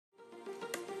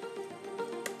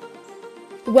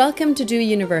Welcome to Dewey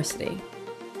University.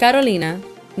 Carolina,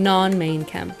 non-main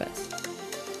campus.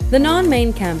 The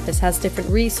non-main campus has different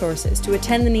resources to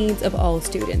attend the needs of all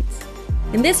students.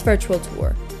 In this virtual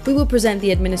tour, we will present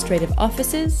the administrative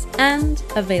offices and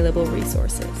available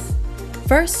resources.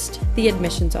 First, the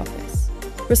admissions office,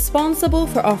 responsible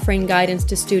for offering guidance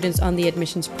to students on the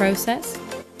admissions process,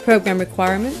 program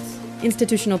requirements,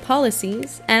 institutional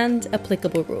policies, and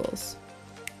applicable rules.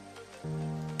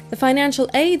 The Financial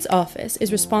Aid's Office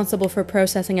is responsible for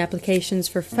processing applications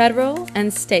for federal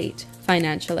and state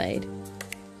financial aid.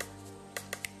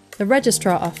 The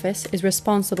Registrar Office is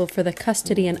responsible for the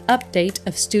custody and update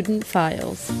of student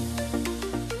files.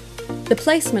 The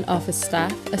Placement Office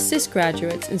staff assist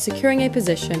graduates in securing a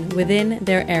position within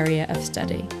their area of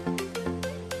study.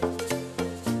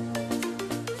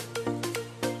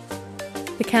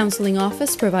 The Counseling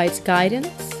Office provides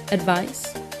guidance,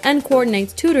 advice, and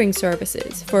coordinates tutoring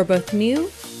services for both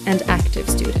new and active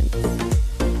students.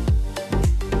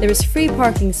 There is free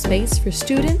parking space for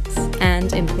students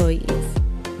and employees.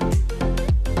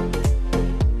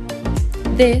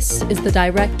 This is the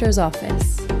Director's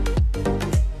Office.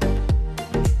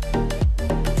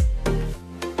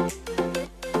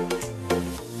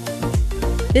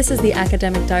 This is the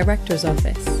Academic Director's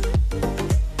Office.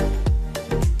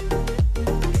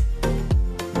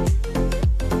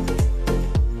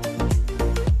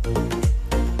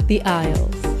 The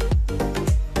aisles.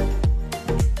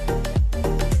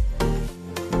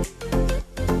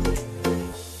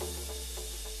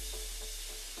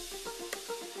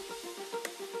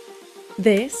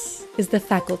 This is the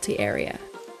faculty area.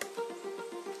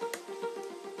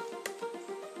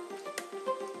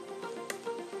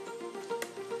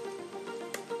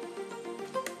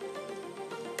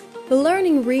 The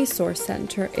Learning Resource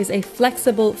Center is a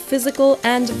flexible physical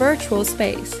and virtual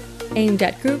space aimed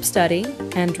at group study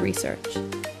and research.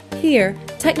 Here,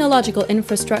 technological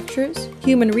infrastructures,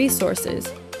 human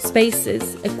resources,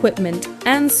 spaces, equipment,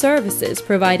 and services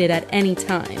provided at any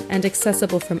time and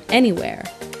accessible from anywhere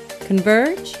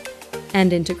converge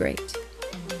and integrate.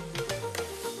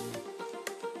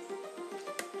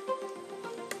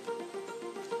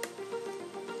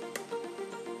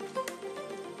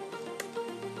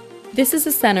 This is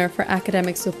a center for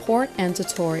academic support and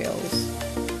tutorials.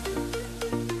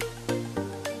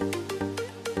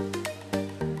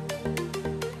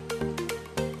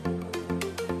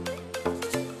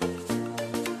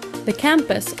 The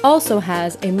campus also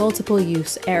has a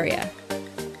multiple-use area.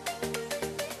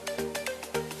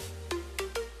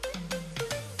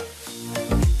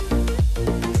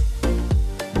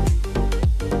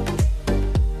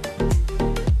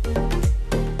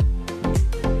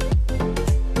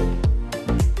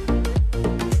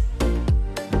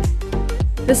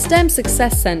 The STEM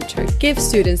Success Center gives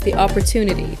students the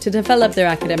opportunity to develop their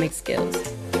academic skills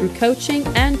through coaching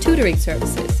and tutoring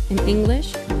services in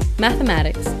English,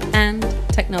 mathematics, and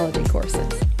technology courses.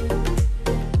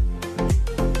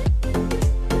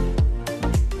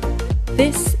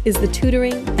 This is the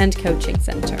Tutoring and Coaching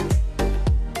Center.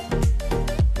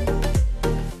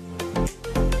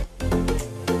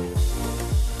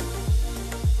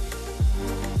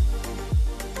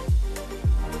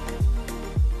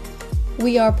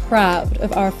 We are proud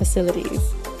of our facilities.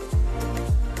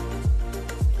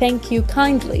 Thank you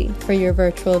kindly for your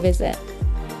virtual visit.